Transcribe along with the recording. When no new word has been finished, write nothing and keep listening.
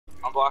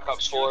on Black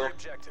Ops 4.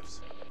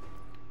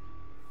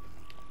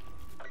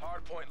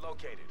 HardPoint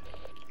located.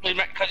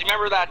 Because you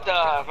remember that,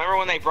 remember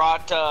when they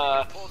brought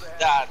that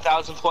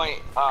 1,000-point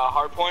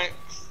HardPoint?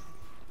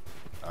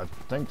 I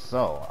think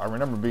so. I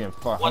remember being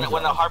 500.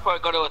 When the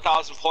HardPoint go to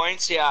 1,000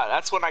 points, yeah,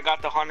 that's when I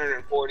got the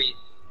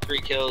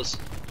 143 kills.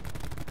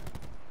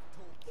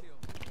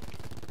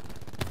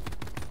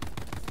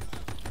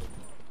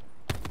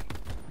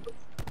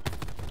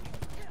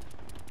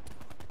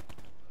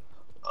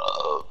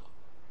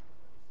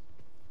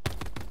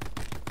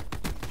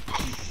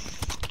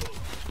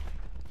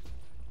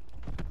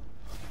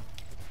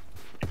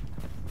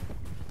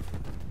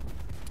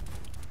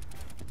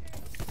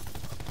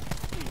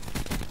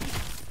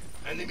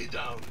 Enemy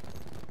down.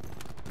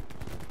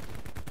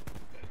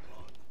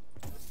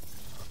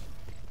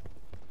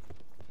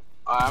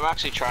 I'm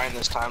actually trying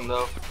this time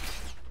though.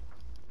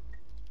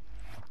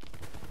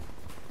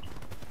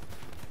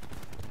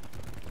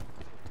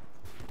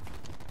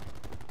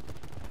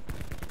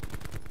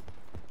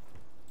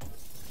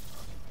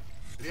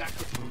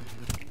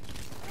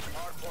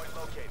 HardPoint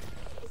located.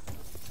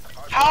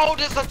 How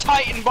does the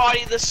Titan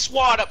body the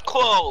SWAT up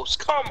close?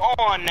 Come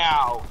on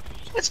now.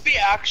 Let's be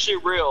actually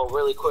real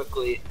really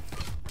quickly.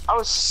 I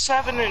was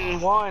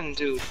 7-1,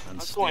 dude. I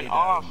was going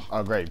off.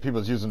 Oh great,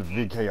 people's using the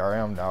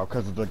VKRM now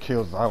because of the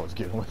kills I was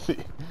getting with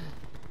it.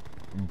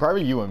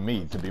 Probably you and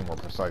me, to be more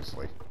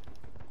precisely.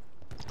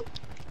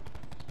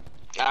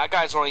 Nah, that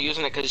guy's only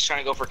using it because he's trying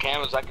to go for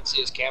camos. I can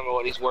see his camo,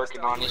 what he's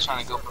working on. He's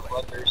trying to go for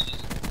bloodthirst.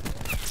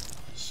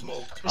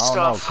 Smoke. I don't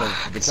know,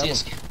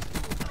 because the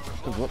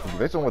camos,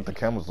 based on what the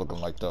camo's looking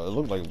like though, it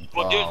looked like...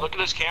 Well, dude, look at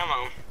his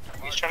camo.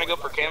 He's trying to go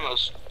for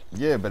camos.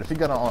 Yeah, but if he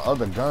got it on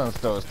other guns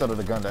though, instead of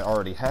the gun that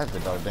already has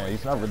it though, then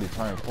he's not really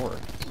trying for it.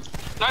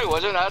 No, he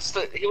wasn't.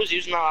 He was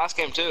using that last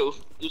game too.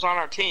 He was on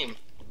our team.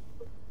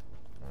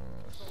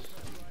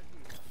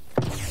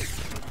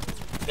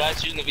 The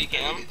guy's using the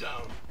VCam.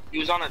 He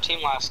was on our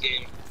team last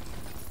game.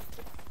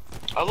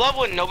 I love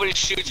when nobody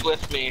shoots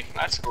with me.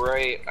 That's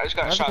great. I just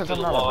got shot through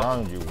the wall. I'm not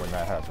around you when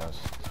that happens.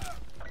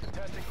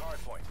 Testing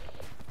HardPoint.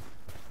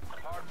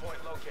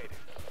 HardPoint located.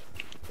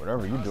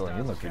 Whatever you're doing,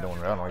 you must be doing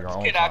that on your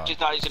own Kid time. actually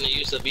thought he was gonna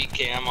use the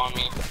VCam on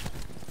me.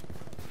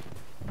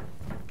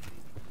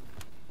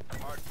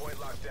 HardPoint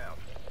locked down.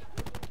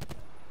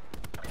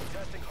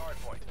 Testing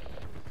HardPoint.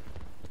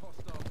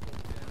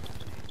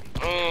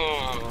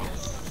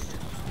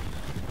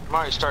 I'm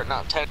already starting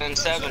out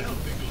 10-7.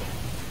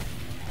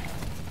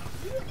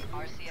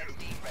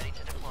 RCXD ready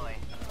to deploy.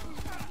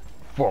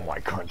 For my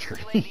country.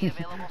 UAV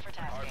available for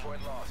tasking.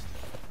 HardPoint lost.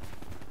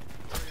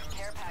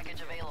 Care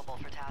package available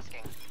for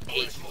tasking.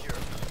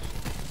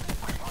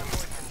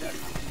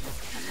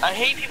 I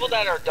hate people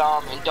that are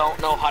dumb and don't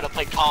know how to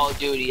play Call of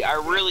Duty. I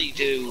really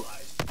do.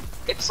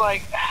 It's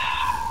like...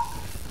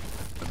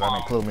 Does that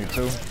include me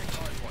too?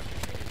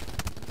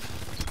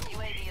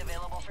 UAV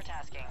available for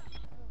tasking.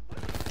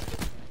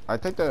 I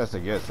think that that's a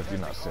yes if you're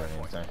not saying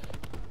anything.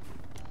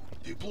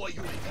 Deploy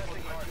UAV.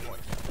 Testing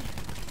HardPoint.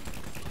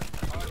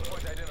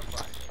 HardPoint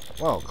identified.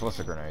 Whoa,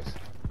 cluster grenades.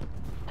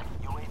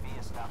 UAV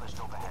established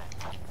overhead.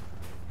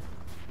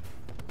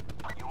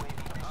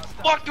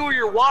 Walk through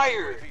your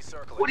wire!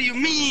 What do you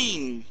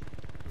mean?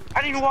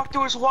 I didn't even walk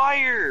through his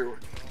wire!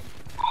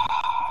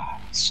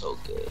 So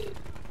good.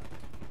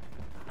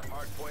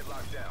 HardPoint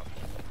locked down.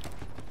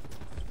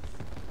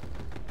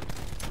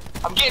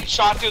 I'm getting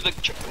shot through the...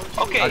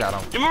 Okay, I got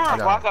him. you remember I on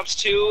got Black him. Ops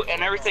 2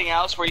 and everything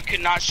else where you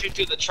could not shoot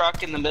through the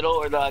truck in the middle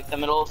or the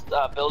middle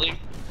building?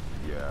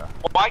 Yeah.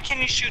 Why can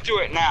you shoot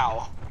through it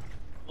now?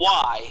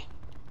 Why?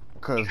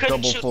 Because You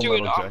couldn't double shoot full through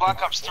it metal on jacket.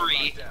 Black Ops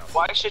 3.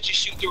 Why should you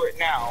shoot through it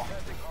now?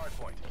 Testing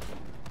HardPoint.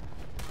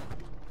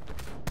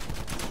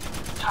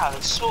 God,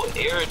 that's so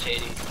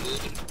irritating,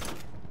 dude.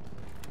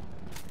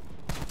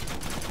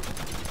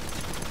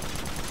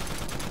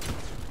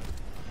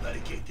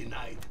 Barricade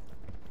denied.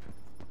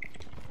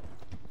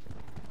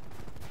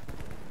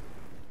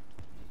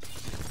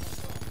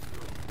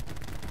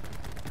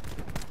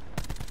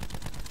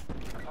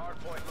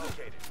 HardPoint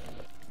located.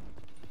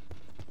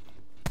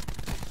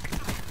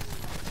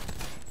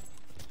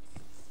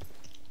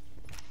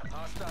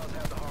 Hostiles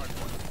have the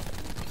HardPoint.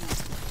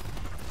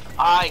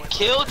 I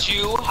killed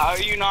you, how are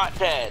you not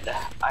dead?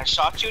 I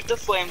shot you with the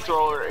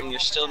flamethrower and you're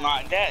still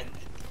not dead.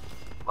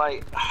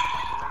 Like,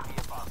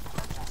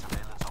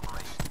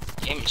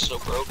 game is so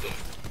broken.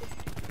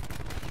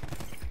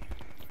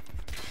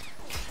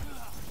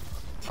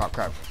 Oh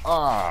crap.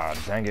 Ah,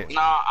 dang it.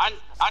 Nah,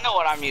 I know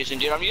what I'm using,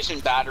 dude. I'm using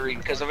battery,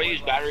 because if I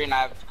use battery and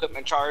I have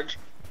equipment charge,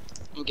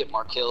 I'm gonna get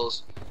more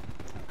kills.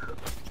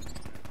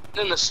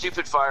 Then the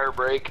stupid fire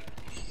break.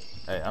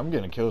 Hey, I'm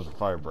getting kills with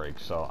fire break,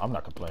 so I'm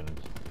not complaining.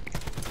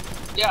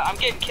 Yeah, I'm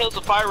getting kills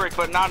with fire break,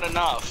 but not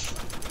enough.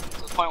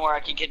 To the point where I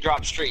can get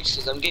drop streaks,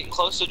 because I'm getting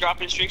close to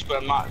dropping streaks, but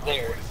I'm not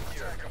there.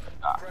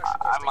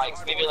 I'm like,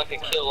 maybe like a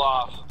kill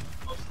off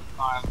most of the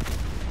time.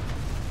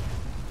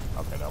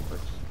 Okay, that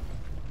works.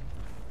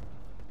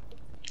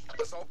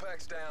 Assault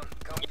packs down.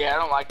 Yeah, I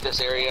don't like this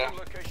area.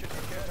 Location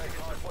for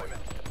caretaker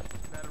deployment.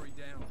 Battery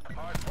down.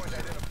 HardPoint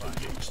identified.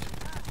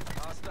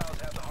 Hostiles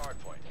have the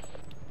HardPoint.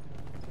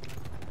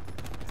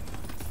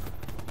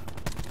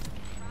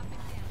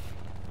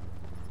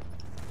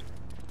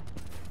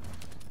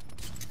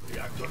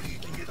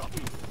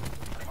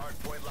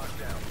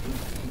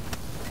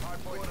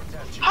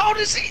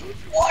 is he?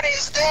 What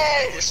is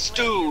this,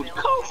 dude?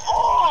 Come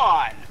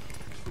on!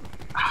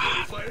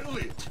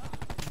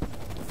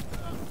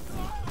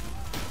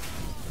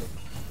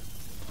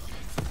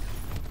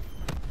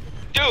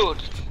 Dude,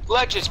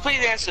 Legends,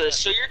 please answer this.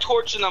 So you're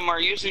torching them or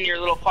using your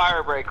little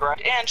fire break,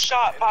 right? And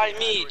shot by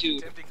me,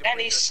 dude. And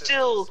he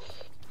still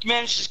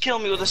managed to kill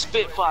me with a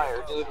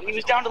Spitfire, dude. He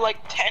was down to like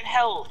 10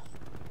 health.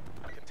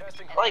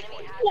 Like,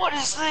 what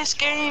is this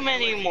game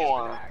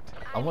anymore?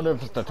 I wonder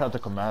if it's the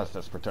tactical mask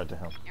that's protecting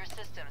him. Your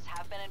systems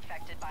have been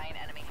infected by an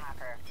enemy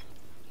hacker.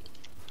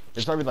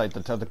 It's probably like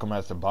the tactical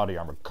mask and body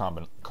armor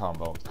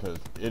combo, because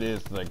it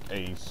is like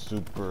a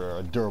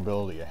super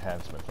durability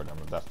enhancement for them,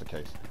 if that's the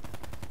case.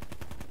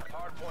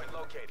 Hardpoint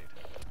located.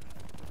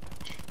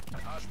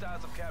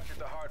 Hostiles have captured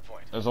the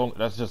hardpoint.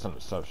 That's just an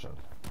assumption.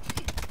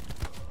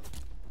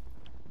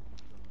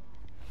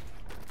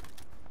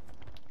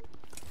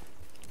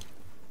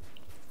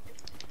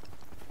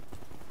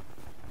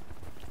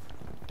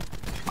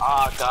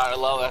 Oh god, I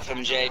love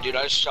FMJ, dude.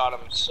 I just shot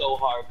him so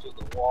hard through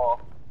the wall.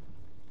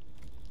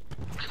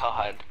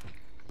 God.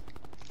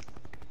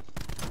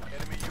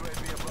 Enemy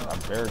UAV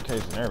above.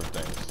 Barricades and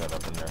everything is set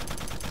up in there.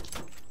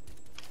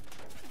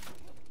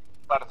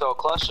 About to throw a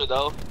cluster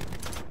though.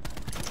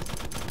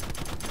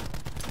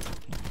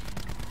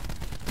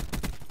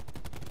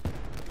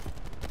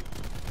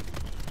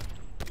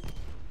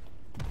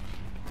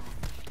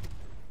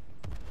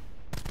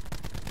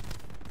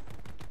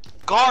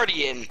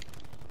 Guardian!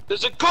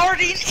 There's a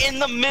Guardian in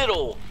the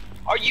middle!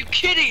 Are you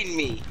kidding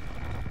me?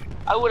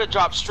 I would have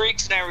dropped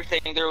streaks and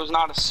everything. There was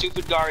not a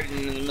stupid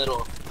Guardian in the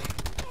middle.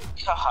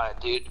 God,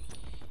 dude.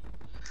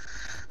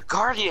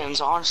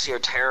 Guardians honestly are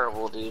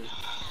terrible, dude.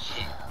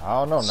 I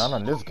don't know, not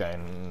on this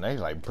game. They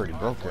like pretty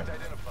broken.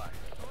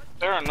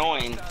 They're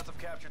annoying. Hostiles have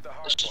captured the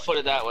Let's just hardpoint. put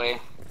it that way.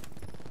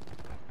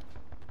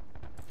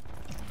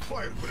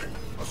 Firebreak,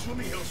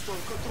 assuming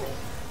Hellstorm control.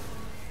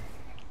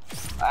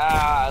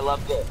 Ah, I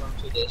love it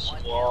to this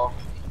wall.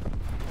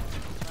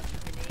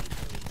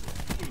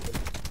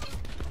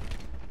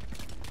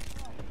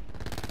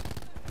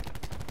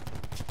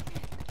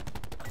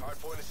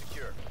 Hardpoint is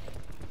secure.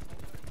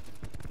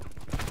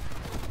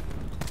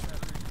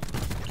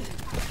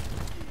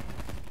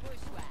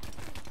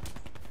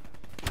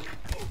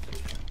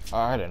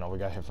 I didn't know we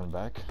got hit from the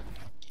back.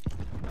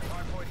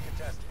 Hardpoint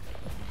contested.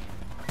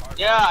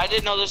 Yeah, I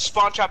didn't know this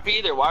spawn trap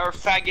either. Why were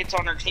faggots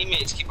on their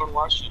teammates keep on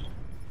rushing?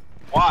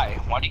 Why?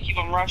 Why do you keep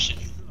on rushing?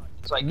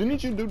 It's like,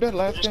 Didn't you do that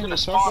last just game gonna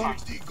yourself? spawn.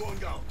 60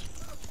 going out.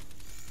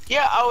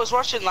 yeah, I was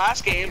rushing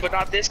last game, but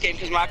not this game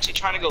because I'm actually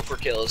trying to go for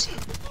kills.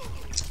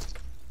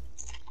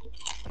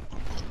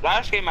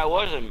 Last game I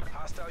wasn't.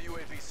 Hostile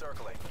UAV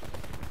circling.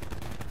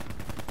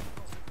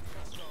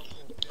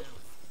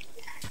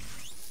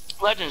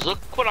 Legends, look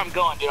what I'm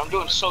going, dude. I'm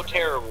doing so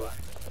terrible.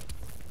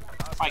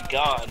 My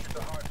God. The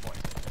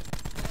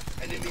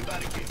hardpoint. Enemy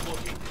barricade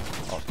working.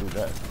 I'll do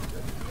that.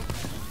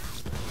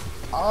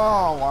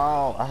 Oh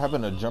wow! I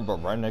happen to jump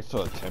up right next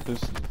to a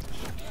Tempest.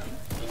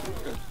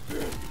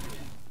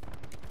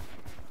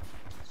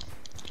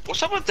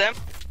 What's up with them?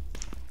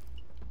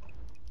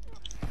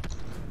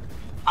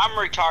 I'm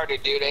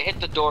retarded, dude. I hit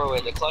the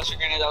doorway. The cluster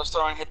grenade I was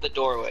throwing hit the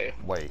doorway.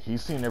 Wait,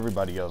 he's seen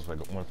everybody else like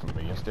went for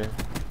me instead.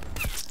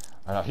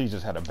 I know he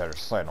just had a better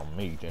sight on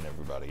me than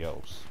everybody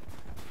else.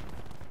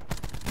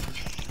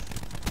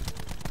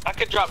 I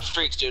could drop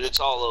streaks, dude.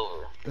 It's all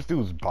over. This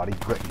dude's body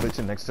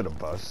glitching next to the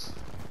bus.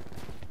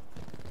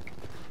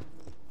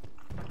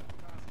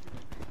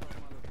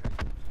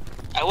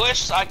 I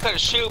wish I could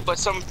shoot, but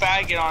some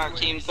faggot on our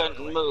team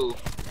couldn't move.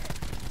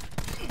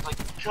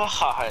 Like,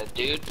 God,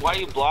 dude. Why are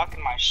you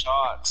blocking my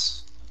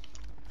shots?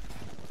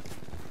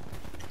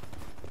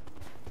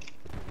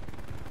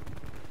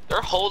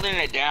 They're holding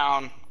it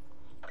down.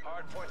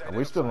 Hardpoint Are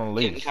we still on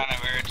the Getting lead? kind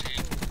of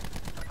irritated.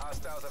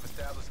 Hostiles have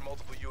established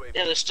multiple UAV.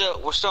 Yeah,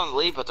 we're still in the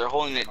lead, but they're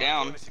holding it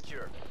down. Hardpoint is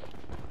secure.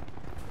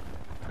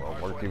 Well,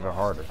 work even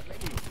harder.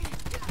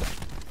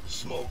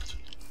 Smoked.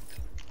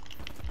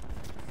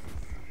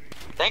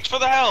 Thanks for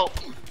the help.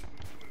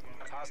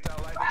 Hostile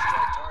lightning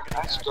strike targeting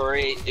That's active.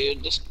 great,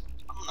 dude.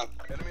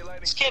 Enemy lightning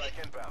This kid-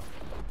 strike inbound.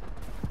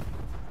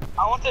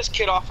 I want this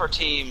kid off our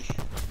team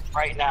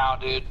right now,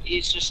 dude. He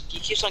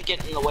keeps on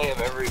getting in the way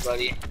of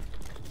everybody.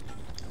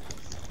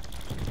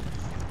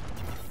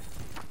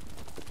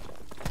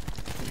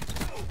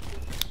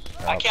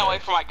 I can't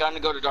wait for my gun to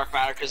go to dark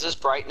matter because this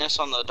brightness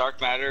on the dark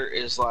matter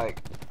is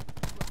like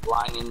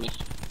blinding me.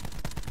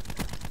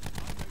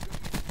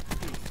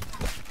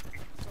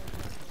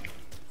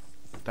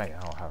 Dang, I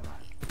don't have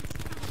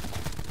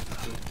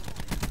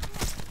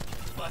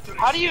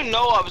How do you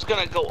know I was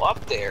gonna go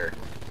up there?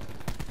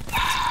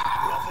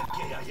 Prophet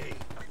KIA.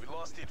 We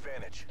lost the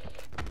advantage.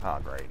 Ah,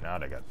 great. Now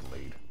they got the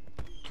lead.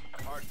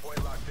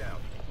 Hardpoint locked down.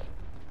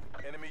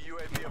 Enemy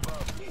UAV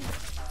above.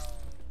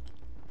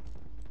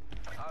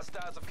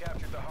 Hostiles have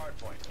captured the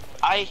hardpoint.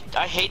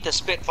 I hate the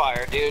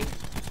Spitfire, dude.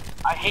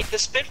 I hate the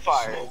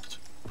Spitfire. Smoked.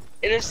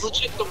 It is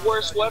legit the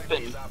worst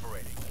weapon. UAV is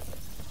operating.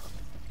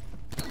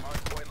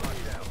 Hardpoint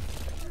locked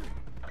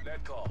down.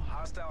 Net call.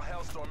 Hostile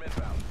Hellstorm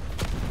inbound.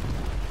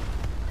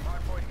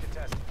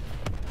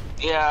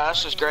 Yeah,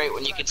 that's just great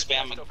when you can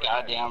spam a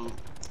goddamn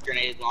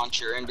grenade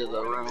launcher into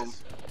the room.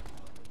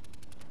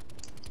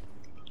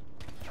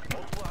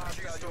 Multiple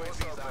hostile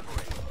UAVs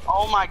operating.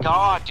 Oh my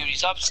god, dude,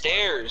 he's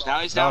upstairs. Now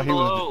he's down he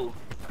was- below.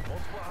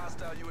 Multiple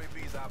hostile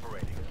UAVs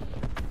operating.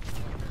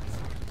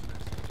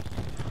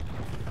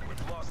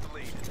 We've lost the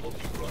lead. Smoking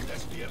front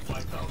SPF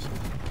 5000.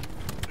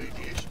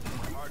 Radiation.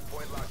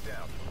 Hardpoint locked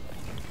down.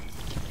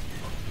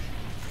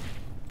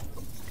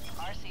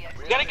 RCX.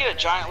 We gotta get a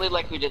giant lead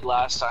like we did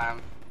last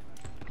time.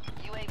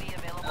 UAV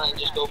available And then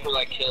just go for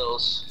like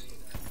kills.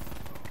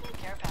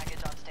 Care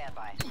package on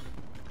standby.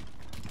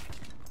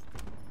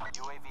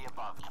 UAV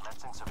above,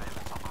 commencing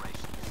surveillance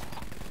operations.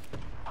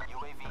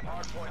 UAV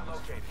Hardpoint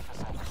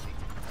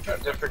located.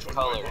 A different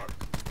color.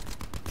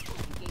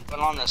 Been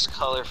on this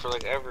color for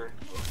like ever.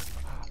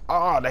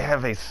 Oh, they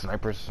have a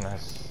sniper's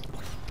nest.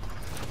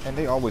 And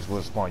they always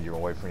will spawn you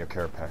away from your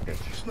care package.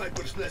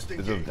 Sniper's nest Is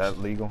engaged. it that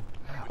legal?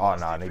 Oh,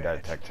 no, I need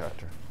that tech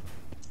chapter.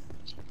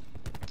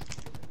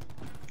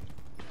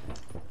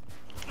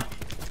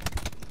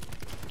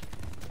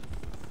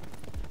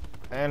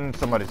 And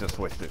somebody just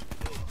switched it.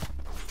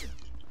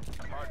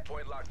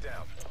 Hardpoint locked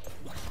down.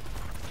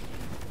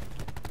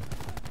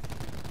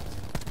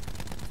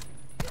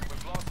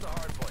 We've lost the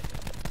hardpoint.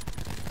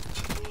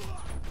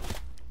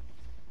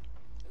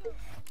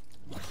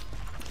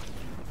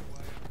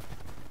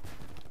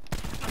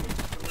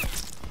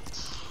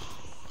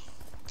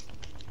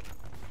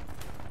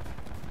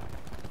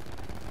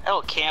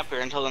 I'll camp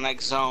here until the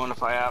next zone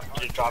if I have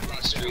to drop in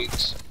the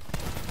streets.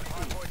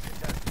 Hardpoint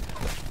contested.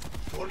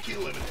 Torque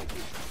eliminated.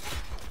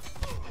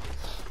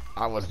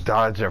 I was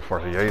dodging for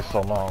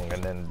so long,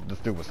 and then this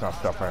dude was not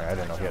stuff I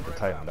didn't know he had the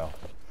Titan though.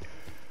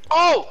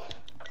 Oh!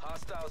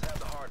 Hostiles have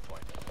the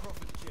hardpoint.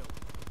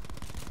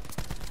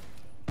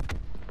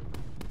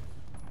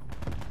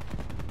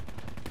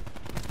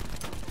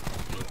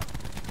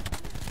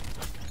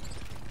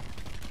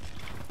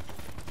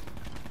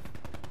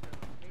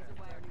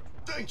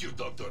 Thank you,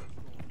 Doctor.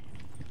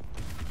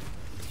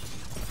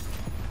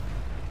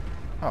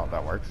 Oh,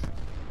 that works.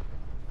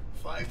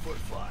 5 foot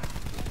 5.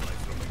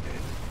 Life from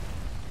again.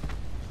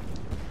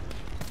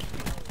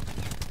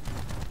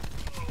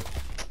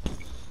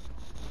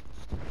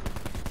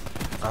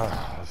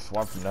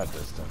 Swap from that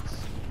distance.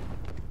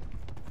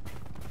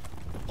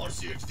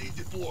 RCXD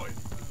deployed.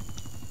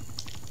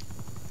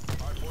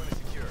 Hardpoint is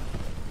secure.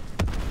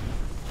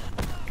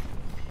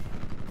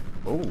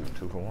 Ooh,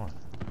 2 for 1.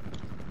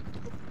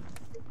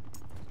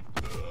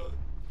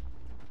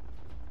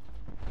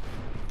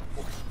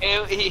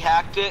 He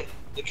hacked it,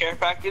 the care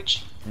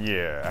package.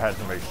 Yeah, I had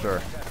to make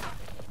sure.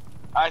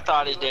 I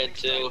thought he did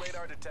too.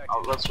 Radar detected.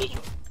 Oh, let's switch.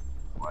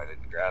 Why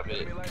didn't grab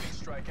it? Enemy lightning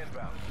strike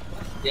inbound.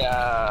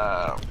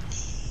 Yeah.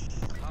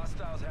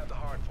 Hostiles have the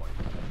hardpoint.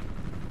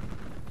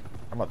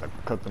 I'm about to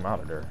cook them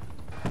out of there.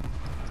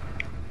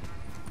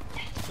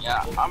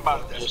 Yeah, I'm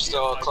about to just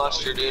throw a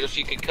cluster, dude. If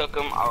you could cook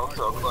them, I'll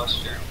throw a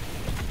cluster.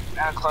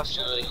 Not a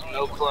cluster,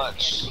 no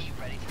clutch.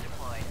 Ready to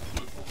deploy.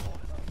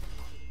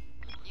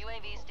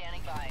 UAV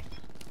standing by.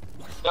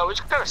 Yo, we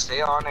just gotta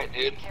stay on it,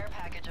 dude. Care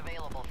package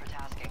available for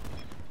tasking.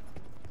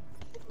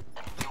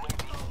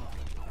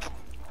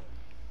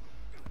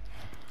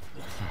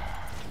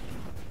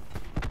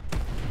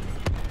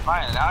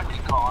 Fine, now I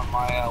can call on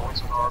my, what's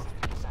it called?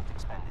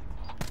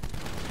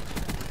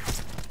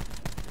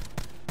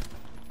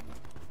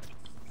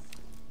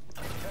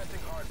 Testing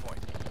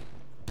hardpoint.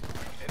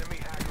 Enemy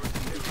hacker is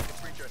attempting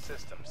to breach our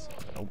systems.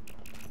 Nope.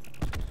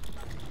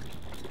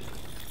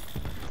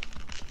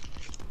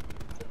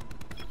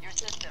 Your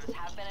systems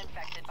have been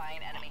infected by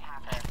an enemy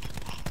hacker.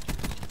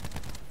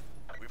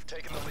 We've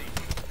taken the lead.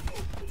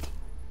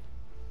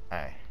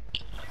 Hey.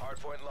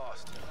 Hardpoint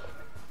lost.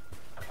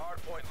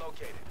 Hardpoint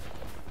located.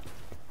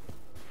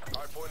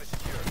 Hardpoint is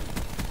secure.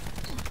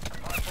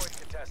 Hardpoint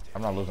contested.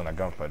 I'm not losing a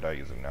gunfight I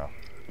use it now.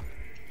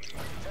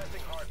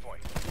 Testing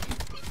hardpoint.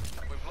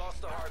 We've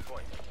lost the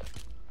hardpoint.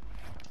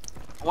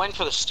 I'm waiting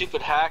for the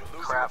stupid hack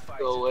crap to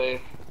go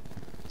away.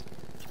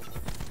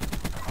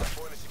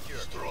 Hardpoint is secure.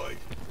 Destroyed.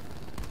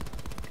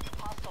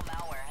 Hostile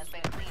malware has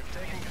been cleaned.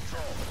 Taking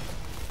control.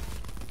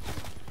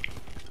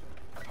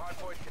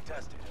 Hardpoint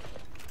contested.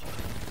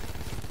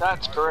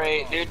 That's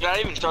great, dude. Did I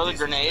even throw the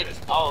grenade?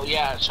 Oh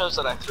yeah, it shows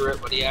that I threw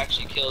it, but he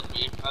actually killed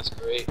me. That's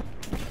great.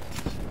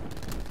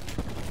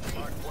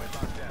 Hardpoint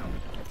locked down.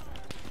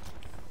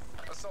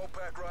 Assault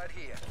pack right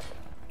here.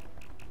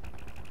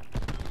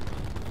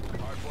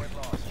 Hardpoint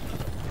lost.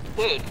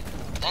 Dude,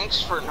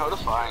 thanks for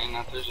notifying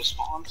that there's a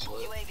spawn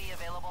flip. UAV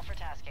available for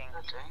tasking.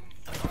 Okay.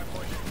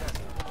 Hardpoint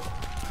contested.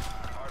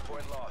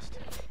 Hardpoint lost.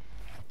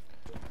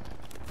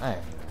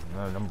 Man,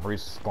 none of them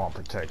brace spawn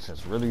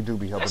protections really do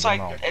be helping It's them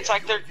like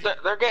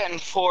out. they're getting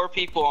 4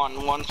 people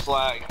on one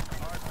flag.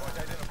 Hardpoint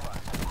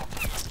identified.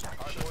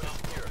 Hardpoint is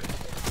secure.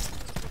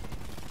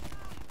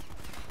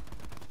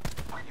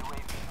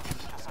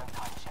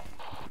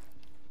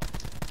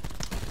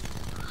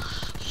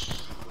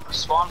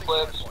 Spawn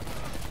flip.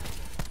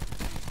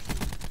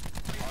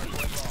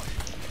 Hardpoint lost.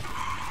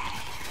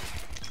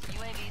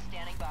 UAV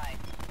standing by.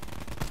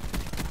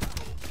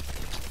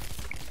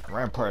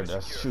 Rampart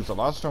that shoots a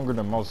lot stronger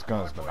than most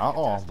guns, but not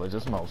all, but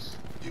just most.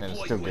 And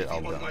Deploy still get UAV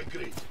on outgunned. my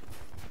grid.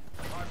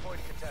 Hardpoint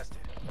contested.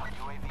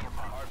 UAV above.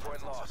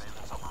 Hardpoint lost.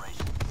 Surveillance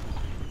operations.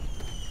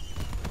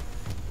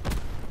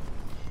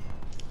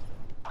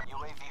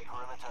 UAV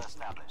perimeter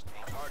established.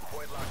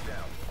 Hardpoint locked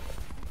down.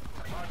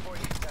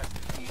 Hardpoint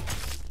contested.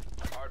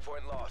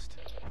 Hardpoint lost.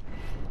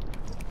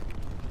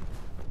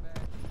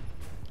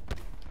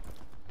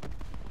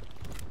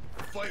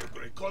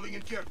 Firebreak calling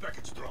in care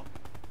package drop.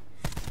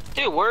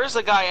 Dude, where's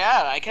the guy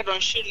at? I kept on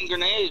shooting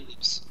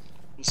grenades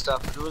and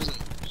stuff. It wasn't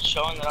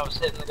showing that I was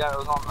hitting the guy that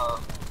was on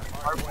the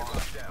Hardpoint hardpoint.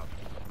 locked down.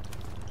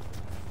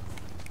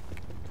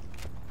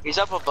 He's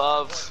up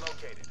above. Hardpoint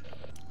located.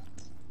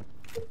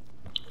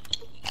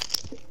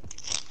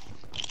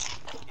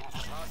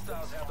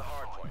 Hostiles have the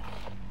hardpoint.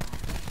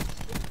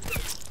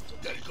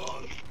 They're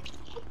gone.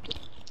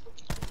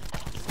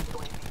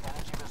 UAV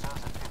energy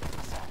reserves at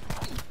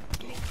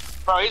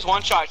 50%. Bro, he's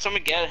one shot.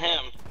 Somebody get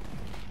him.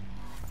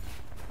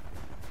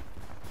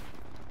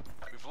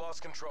 We've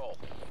lost control.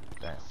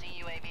 Damn.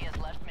 CUAV has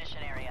left mission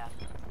area.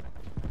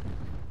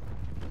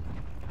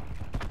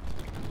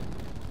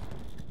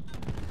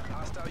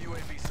 Hostile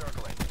UAV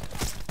circling.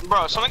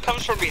 Bro, something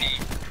comes from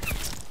behind.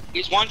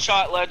 He's one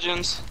shot,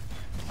 Legends.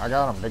 I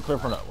got him. They clear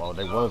from the, well,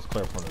 they was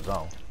clear from the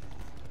zone.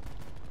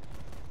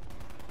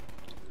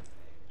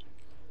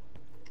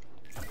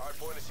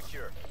 Hardpoint is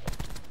secure.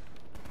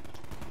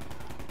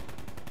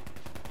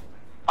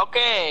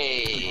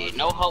 Okay,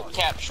 no hope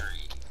capturing.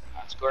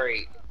 That's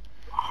great.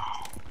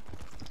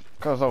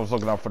 Cause I was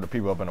looking out for the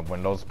people up in the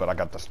windows, but I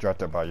got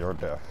distracted by your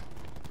death.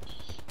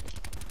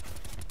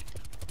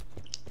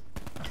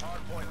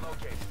 Hardpoint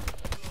located.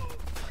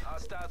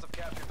 Hostiles have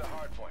captured the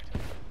hardpoint.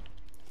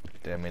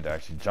 Didn't mean to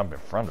actually jump in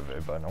front of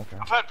it, but okay.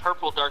 I've had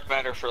purple dark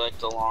matter for like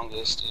the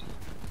longest, dude.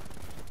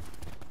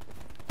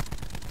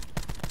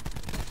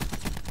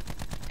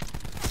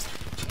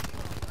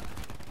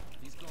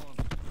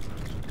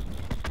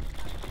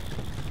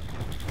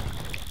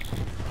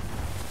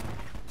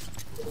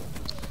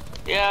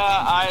 Yeah,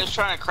 I was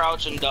trying to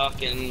crouch and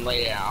duck and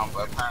lay down,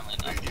 but apparently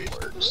nothing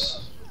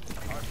works.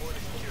 Hardpoint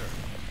is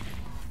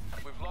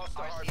secure. We've lost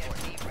the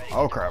hardpoint. RCXD ready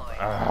Oh to crap. deploy.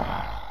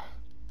 Ah.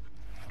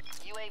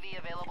 UAV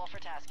available for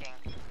tasking.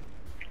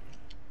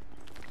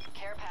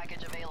 Care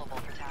package available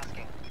for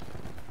tasking.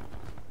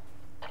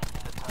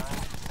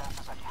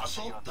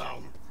 Assault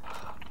down.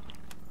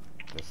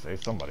 Just say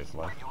somebody's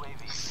left.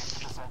 UAV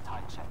 50%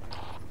 time check.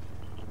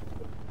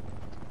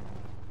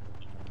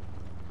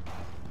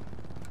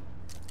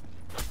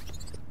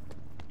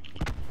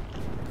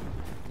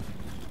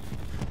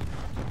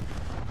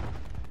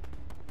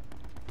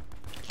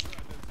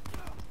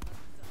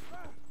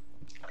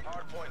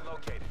 Hardpoint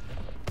located.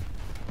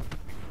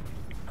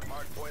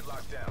 Hardpoint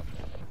locked down.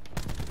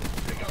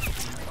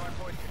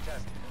 Hardpoint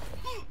contested.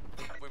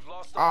 We've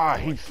lost the Ah,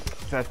 hardpoint. he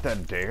set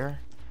that dare?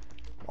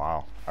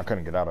 Wow, I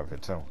couldn't get out of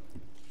it too.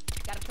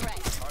 Got a threat.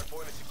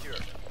 Hardpoint is secure.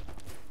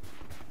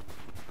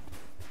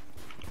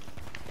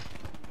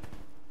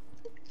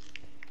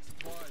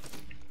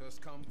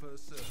 First come,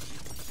 first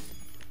serve.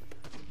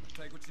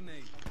 Take what you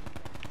need.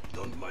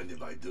 Don't mind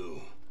if I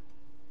do.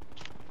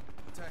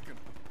 Attack him.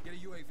 Get a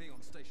UAV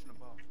on station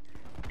above.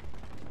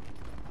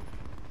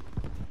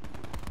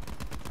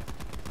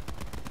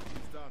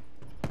 He's done.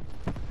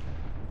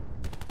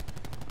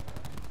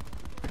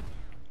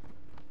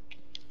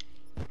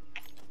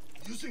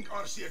 Using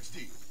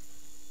RCXD.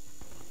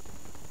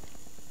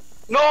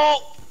 No!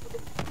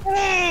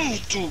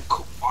 Dude,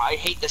 I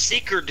hate the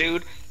Seeker,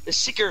 dude. The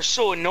Seeker is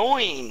so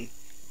annoying.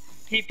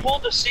 He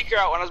pulled the Seeker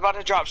out when I was about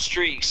to drop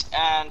streaks,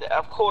 and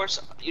of course,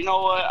 you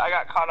know what? I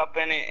got caught up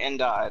in it and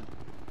died.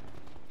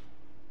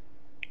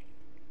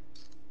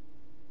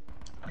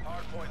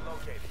 Hardpoint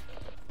located.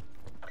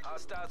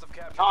 Hostiles have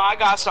captured. Oh, I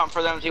got something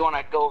for them if you want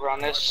to go over on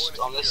this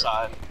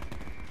side.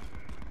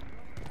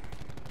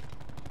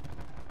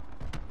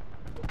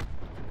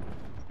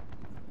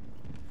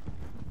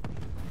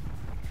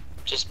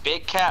 Just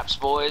big caps,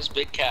 boys,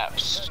 big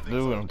caps.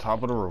 Dude on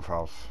top of the roof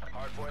house.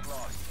 Hardpoint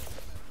lost.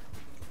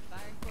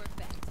 Firing for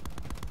effect.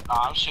 Oh,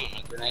 I'm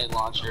shooting a grenade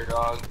launcher,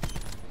 dog.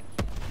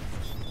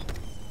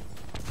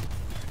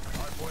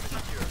 Hardpoint is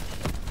secure.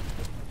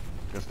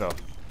 Good stuff.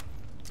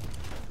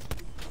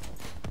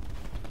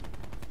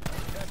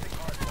 Testing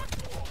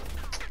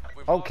hardpoint.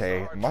 We've Okay,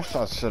 lost the my hardpoint.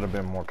 shots should have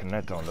been more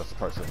connected on this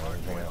person than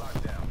anything Hardpoint else.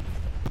 locked down.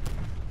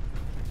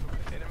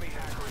 Enemy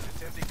hacker is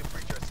attempting to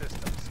breach our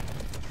systems.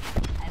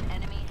 An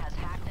enemy has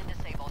hacked and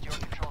disabled your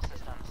control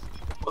systems.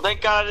 Well,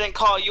 thank God I didn't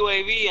call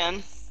UAV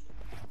in.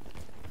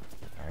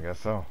 I guess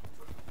so.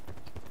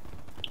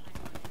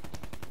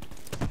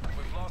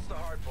 We've lost the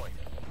hardpoint.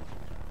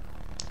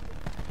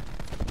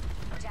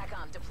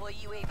 TACOM, deploy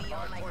UAV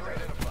on my Hardpoint grid.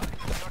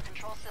 identified. Your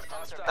control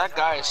systems are That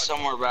guy is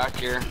somewhere back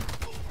here.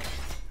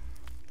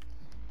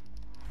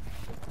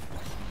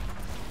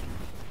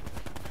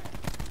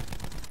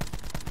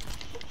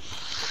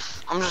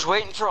 I'm just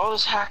waiting for all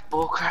this hack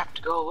bull crap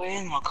to go away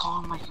and I'll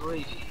call him my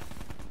UAV.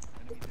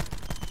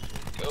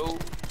 Go.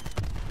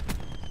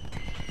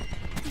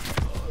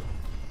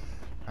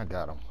 I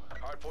got him.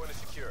 Hardpoint is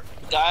secure.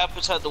 Guy up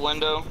inside the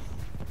window.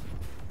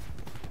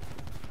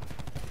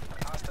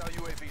 Hostile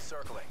UAV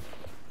circling.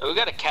 Yo, we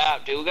got a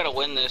cap, dude. We gotta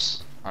win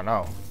this. I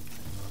know.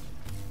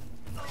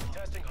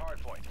 Testing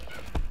hardpoint.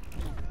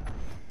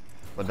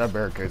 But that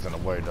barricade's in the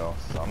way though.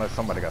 So unless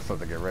somebody got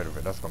something to get rid of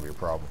it, that's gonna be a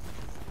problem.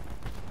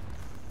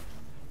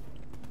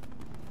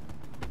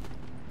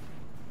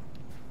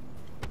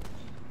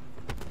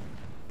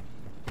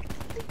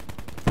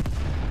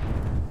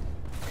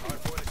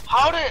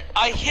 How did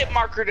I hit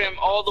marker him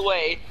all the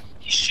way?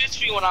 He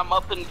shoots me when I'm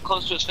up and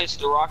close to his face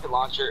with the rocket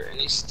launcher, and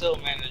he still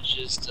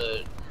manages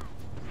to.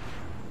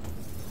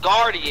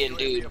 Guardian,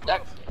 dude.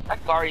 That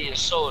Guardian is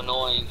so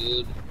annoying,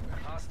 dude.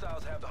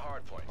 Hostiles have the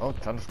hardpoint. Oh,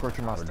 time to squirt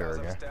him out of there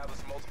Hostiles have again.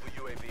 established multiple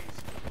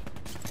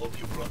UAVs. Hope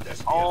you brought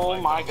that Oh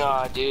my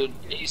god, dude.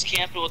 He's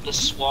camping with the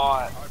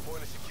SWAT.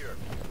 Hardpoint is secure.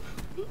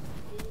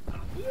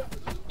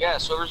 Yeah,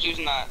 so whoever's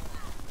using that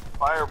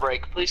fire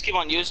break, please keep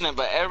on using it,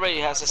 but everybody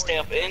has to stay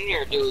up in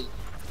here, dude.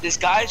 These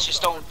guys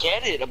just don't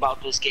get it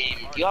about this game.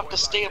 You have to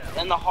stay up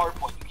in the hard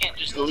point. You can't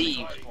just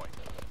leave. Hardpoint.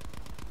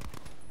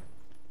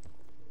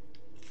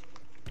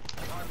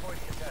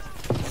 Hardpoint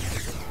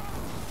contested.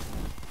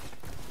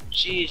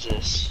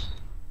 Jesus.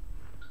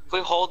 If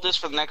we hold this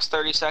for the next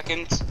 30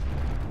 seconds,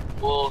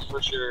 we'll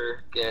for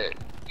sure get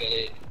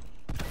it.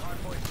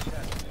 Hardpoint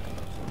contested.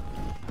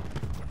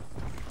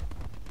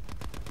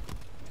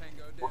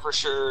 Tango We'll down. for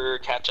sure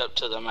catch up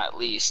to them at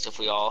least if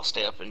we all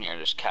stay up in here and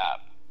just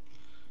cap.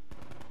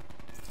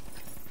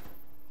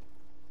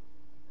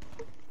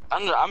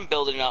 I'm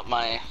building up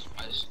my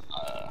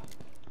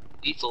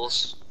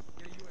lethals.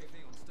 Get a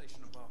UAV on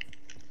station above.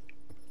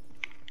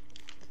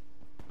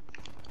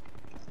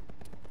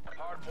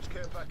 Hardpoint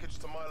care package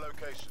to my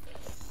location.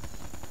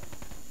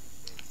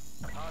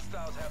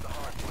 Hostiles have the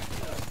hardpoint.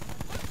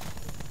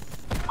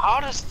 How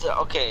does the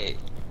okay?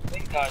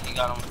 Thank God you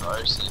got him with the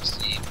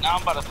R60. Now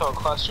I'm about to throw a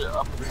cluster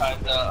up inside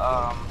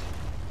the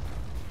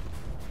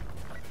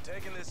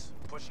Taking this.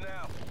 Push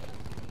now.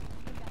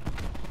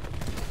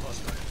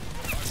 Hostile.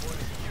 Hardpoint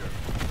is secure.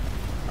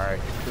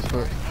 Alright, just put.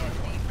 Ready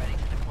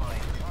to deploy.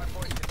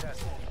 Hardpoint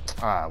contested.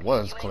 Ah, it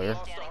was clear.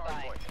 Lost the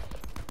hardpoint.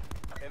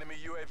 Enemy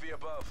UAV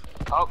above.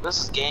 oh,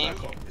 this is game.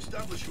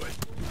 Establish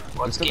UAV.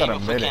 What's still game got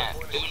a if we minute. can't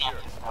do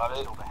nothing about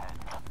it?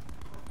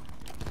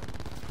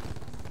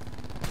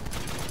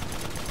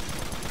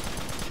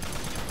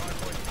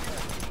 Hardpoint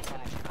contested.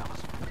 Energy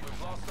levels.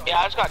 We've lost the Yeah,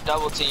 I just got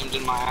double teamed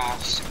in my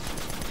ass.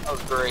 That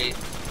was great.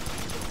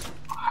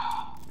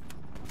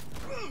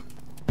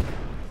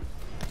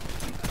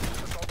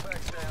 assault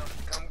packs down.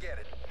 Come get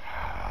it.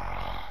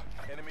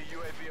 Enemy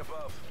UAV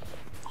above.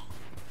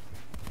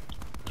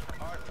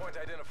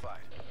 Hardpoint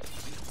identified.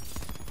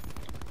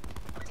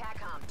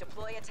 TACOM,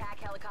 deploy attack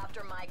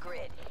helicopter my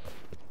grid.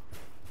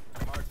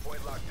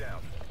 Hardpoint locked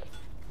down.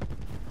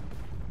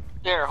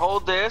 Here,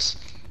 hold this,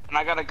 and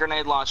I got a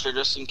grenade launcher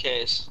just in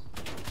case.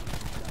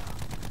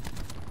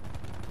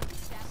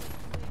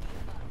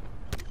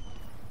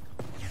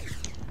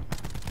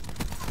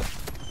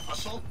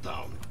 Assault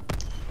down.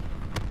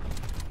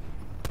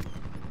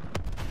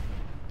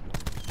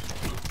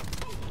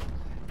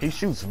 He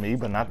shoots me,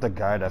 but not the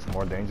guy that's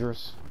more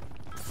dangerous.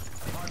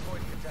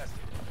 Hardpoint contested.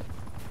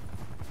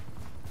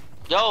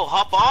 Yo,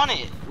 hop on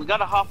it. We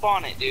gotta hop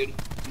on it, dude.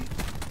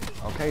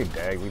 Okay,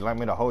 Dag, would you like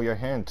me to hold your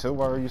hand too?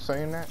 Why are you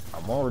saying that?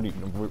 I'm already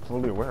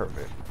fully aware of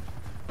it.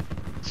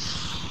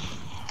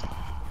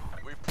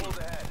 We pulled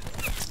ahead.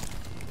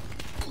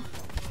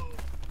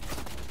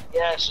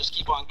 Yes, just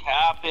keep on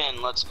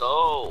capping. Let's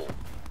go.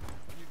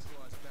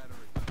 Neutralized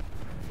battery.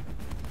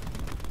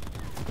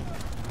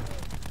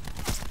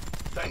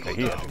 Tango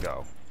Okay, he had down. to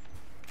go.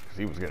 Because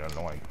he was getting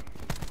annoying.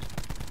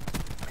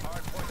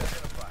 Hardpoint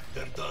identified.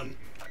 They're done.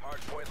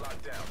 Hardpoint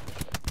locked down.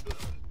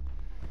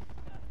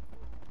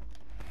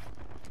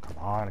 Come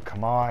on,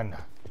 come on.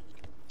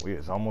 We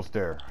is almost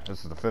there.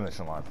 This is the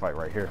finishing line fight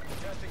right here.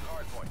 Testing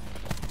hardpoint.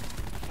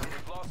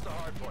 We've lost the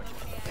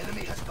hardpoint.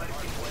 Enemy has barricade.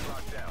 Hardpoint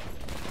locked down.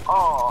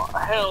 Oh,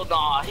 hell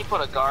nah. He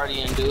put a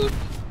guardian, dude.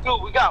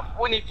 Dude,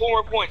 we need 4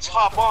 more points.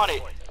 Hop on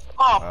it.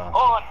 Hop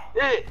on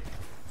it.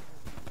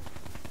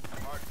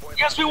 Hardpoint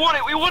Yes, we won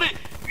it. We won it.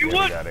 We Yeah,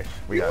 won. we got it.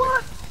 We got won.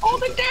 it.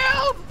 Hold it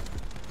down.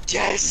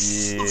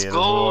 Yes. Yeah, Let's the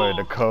go. boy,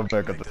 the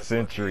comeback of the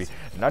century.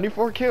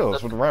 94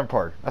 kills with the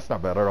Rampart. That's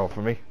not bad at all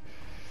for me.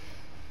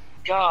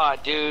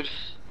 God, dude.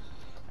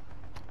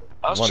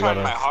 I was What trying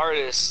got my us?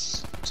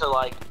 hardest to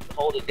like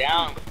hold it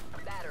down.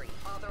 Battery,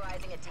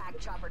 authorizing attack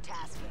chopper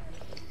tasking.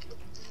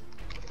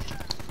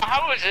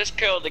 How was this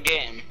kill the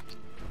game?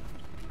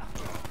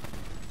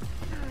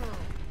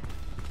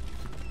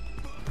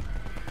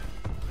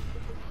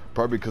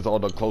 Probably because all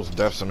the close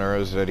death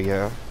scenarios that he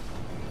have.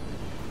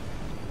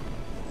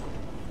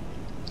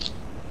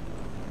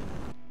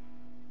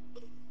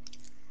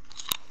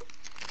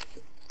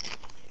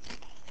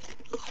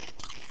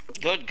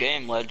 Good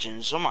game,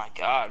 Legends. Oh my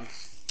god.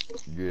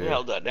 We Yeah.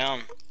 held that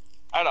down.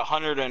 I had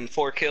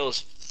 104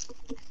 kills.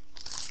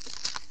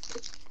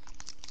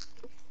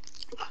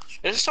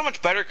 This is so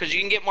much better because you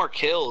can get more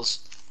kills.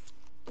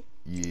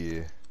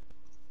 Yeah.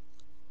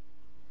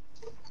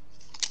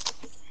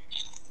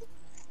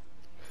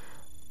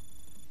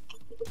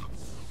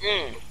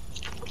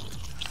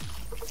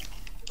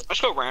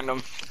 just go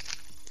random.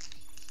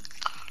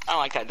 I don't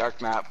like that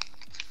dark map.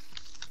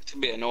 It's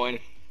gonna be annoying.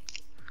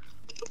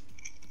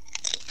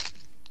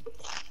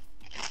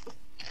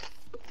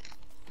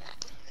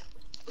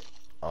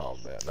 Oh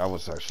man, that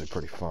was actually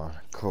pretty fun.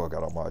 Cool, I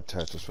got all my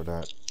attachments for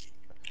that.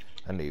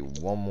 I need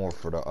one more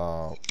for the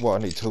well, I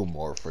need two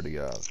more for the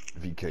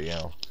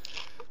VKM,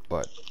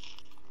 but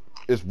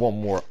it's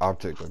one more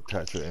object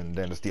attachment, and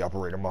then it's the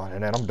operator mod,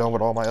 and then I'm done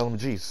with all my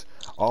LMGs.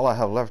 All I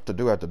have left to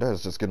do after that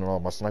is just getting all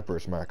my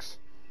snipers max.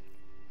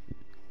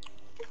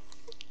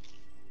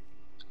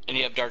 And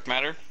you have dark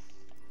matter?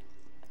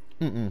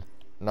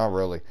 Not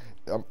really.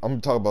 I'm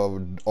talking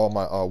about all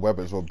my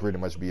weapons will pretty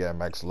much be at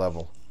max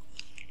level.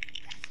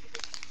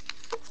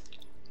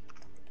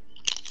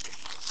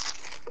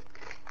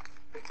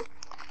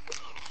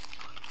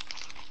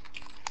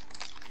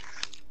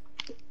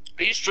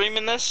 Are you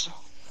streaming this?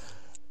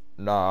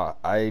 Nah,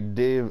 I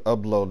did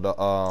upload the